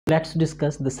Let's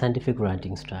discuss the scientific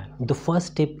writing style. The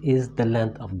first tip is the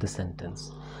length of the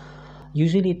sentence.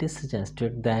 Usually it is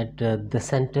suggested that the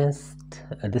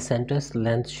sentence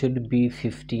length should be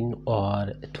 15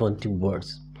 or 20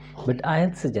 words. But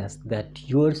I'll suggest that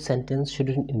your sentence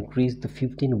shouldn't increase the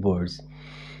 15 words,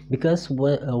 because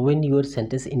when your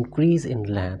sentence increase in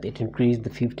length, it increase the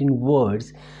 15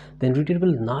 words, then reader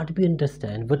will not be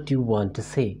understand what you want to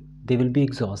say. They will be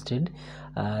exhausted,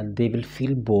 they will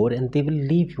feel bored, and they will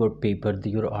leave your paper,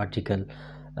 your article,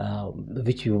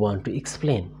 which you want to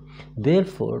explain.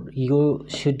 Therefore, you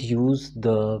should use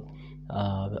the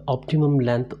optimum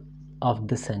length of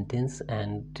the sentence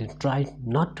and try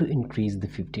not to increase the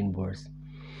 15 words.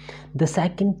 The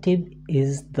second tip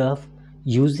is the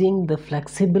using the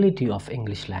flexibility of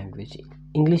English language.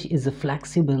 English is a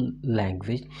flexible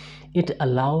language. It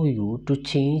allows you to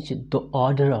change the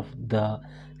order of the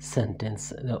sentence,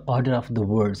 the order of the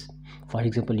words. For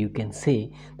example, you can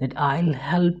say that I'll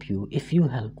help you if you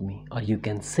help me, or you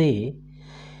can say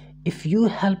if you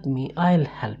help me, I'll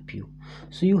help you.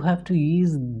 So you have to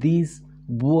use these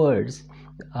words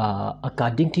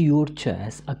according to your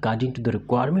choice, according to the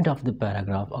requirement of the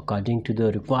paragraph, according to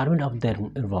the requirement of their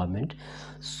environment,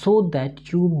 so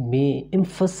that you may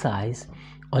emphasize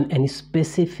on any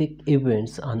specific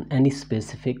events, on any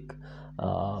specific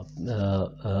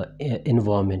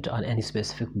environment, on any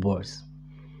specific words.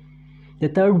 The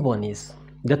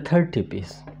third tip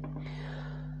is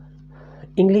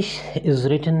English is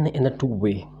written in a two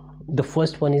way. The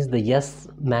first one is the yes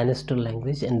minister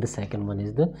language, and the second one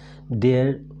is the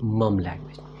dear mum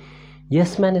language.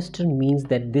 Yes minister means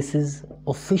that this is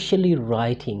officially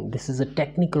writing, this is a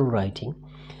technical writing,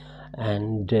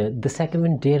 and the second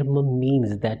one, dear mum,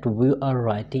 means that we are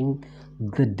writing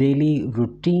the daily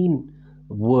routine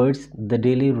words, the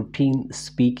daily routine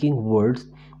speaking words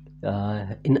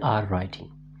in our writing.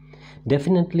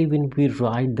 Definitely, when we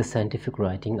write the scientific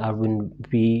writing, or when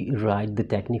we write the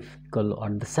technical or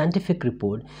the scientific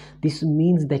report, this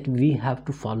means that we have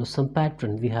to follow some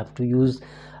pattern, we have to use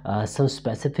some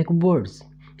specific words.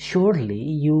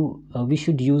 Surely we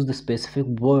should use the specific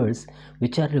words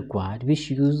which are required. We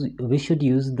should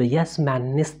use the yes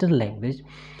minister language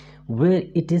where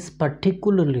it is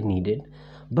particularly needed.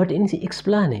 But in the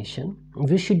explanation,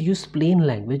 we should use plain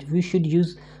language, we should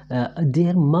use a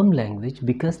dear mum language,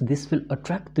 because this will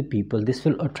attract the people, this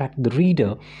will attract the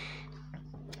reader,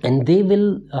 and they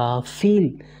will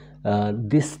feel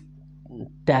this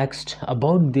text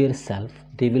about their self.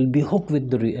 They will be hooked with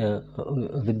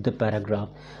the paragraph,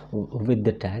 with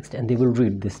the text, and they will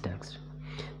read this text.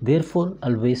 Therefore,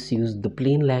 always use the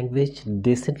plain language,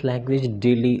 decent language,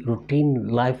 daily routine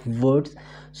life words,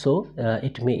 so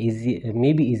it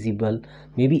may be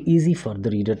easy for the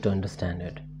reader to understand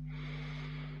it.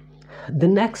 The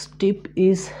next tip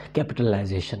is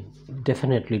capitalization.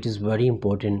 Definitely, it is very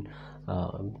important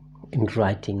in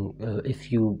writing.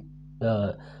 If you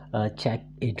check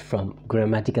it from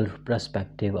grammatical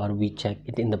perspective, or we check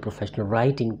it in the professional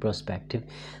writing perspective,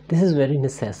 this is very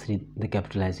necessary, the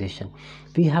capitalization.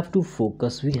 We have to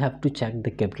focus, we have to check the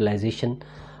capitalization,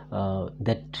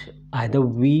 that either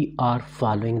we are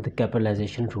following the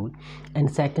capitalization rule, and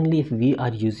secondly, if we are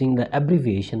using the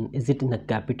abbreviation, is it in a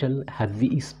capital, have we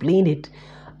explained it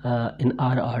in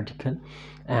our article,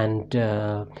 and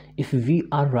if we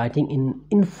are writing in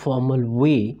informal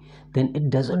way, then it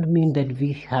doesn't mean that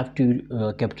we have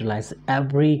to capitalize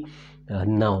every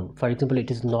noun. For example,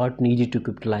 it is not needed to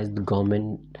capitalize the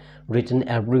government written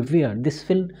everywhere. This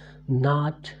will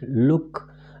not look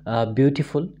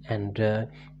beautiful, and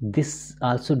this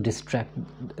also distract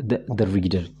the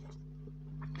reader.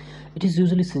 It is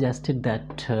usually suggested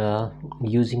that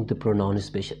using the pronoun,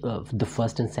 especially the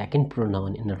first and second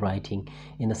pronoun in a writing,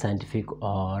 in a scientific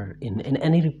or in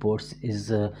any reports,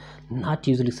 is not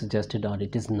usually suggested, or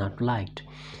it is not liked.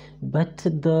 But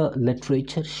the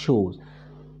literature shows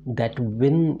that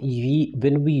when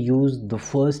we use the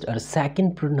first or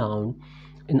second pronoun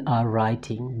in our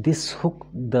writing, this hook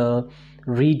the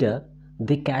reader,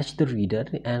 they catch the reader,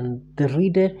 and the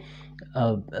reader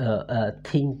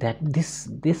think that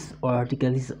this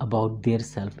article is about their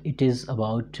self, it is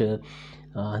about the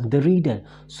reader.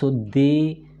 So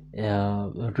they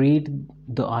read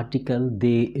the article,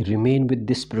 they remain with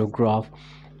this paragraph,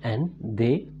 and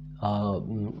they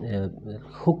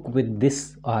hook with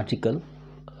this article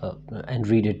and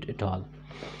read it at all.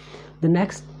 The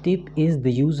next tip is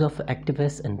the use of active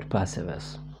s and passive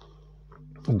s.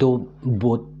 Though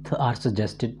both are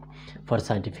suggested for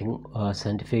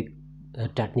scientific,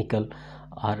 technical,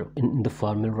 or in the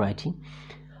formal writing,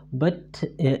 but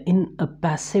in a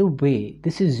passive way,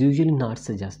 this is usually not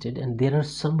suggested, and there are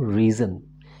some reasons.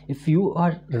 If you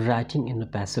are writing in a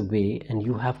passive way, and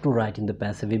you have to write in the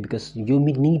passive way because you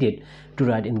may need it to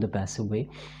write in the passive way,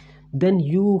 then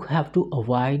you have to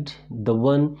avoid the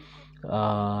one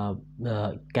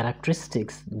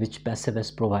characteristics which passive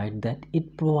provide, that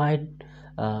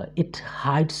it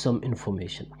hides some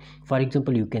information. For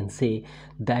example, you can say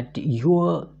that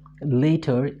your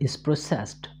letter is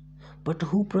processed, but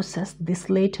who processed this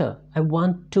later? I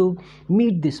want to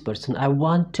meet this person, I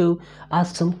want to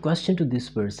ask some question to this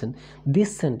person.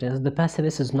 This sentence, the passive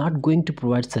is not going to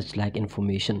provide such like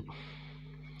information.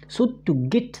 So to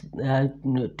get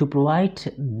to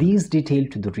provide these detail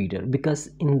to the reader, because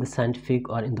in the scientific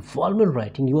or in the formal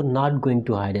writing you are not going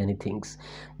to hide anything,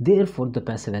 therefore the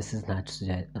passive voice is not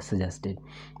suggested.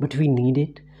 But we need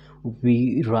it.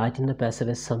 We write in the passive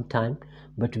voice sometime,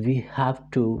 but we have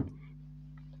to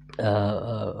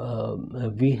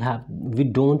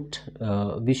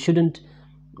we shouldn't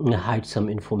hide some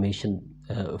information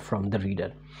from the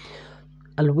reader.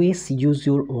 Always use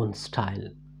your own style,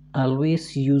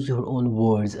 always use your own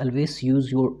words, always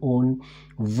use your own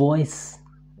voice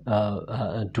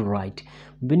to write.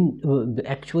 When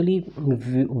actually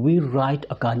we write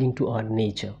according to our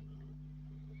nature,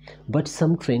 but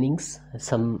some trainings,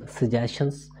 some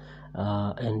suggestions,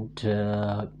 and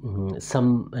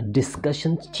some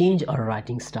discussions change our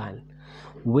writing style.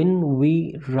 When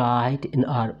we write in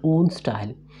our own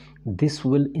style, this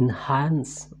will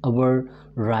enhance our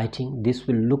writing, this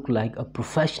will look like a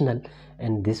professional,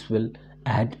 and this will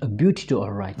add a beauty to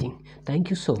our writing. Thank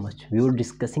you so much. We were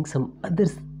discussing some other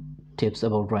tips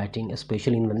about writing,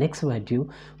 especially in the next video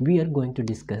we are going to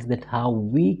discuss that how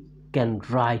we can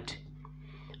write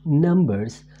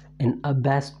numbers in a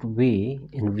best way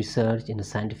in research, in a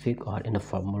scientific or in a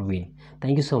formal way.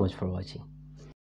 Thank you so much for watching.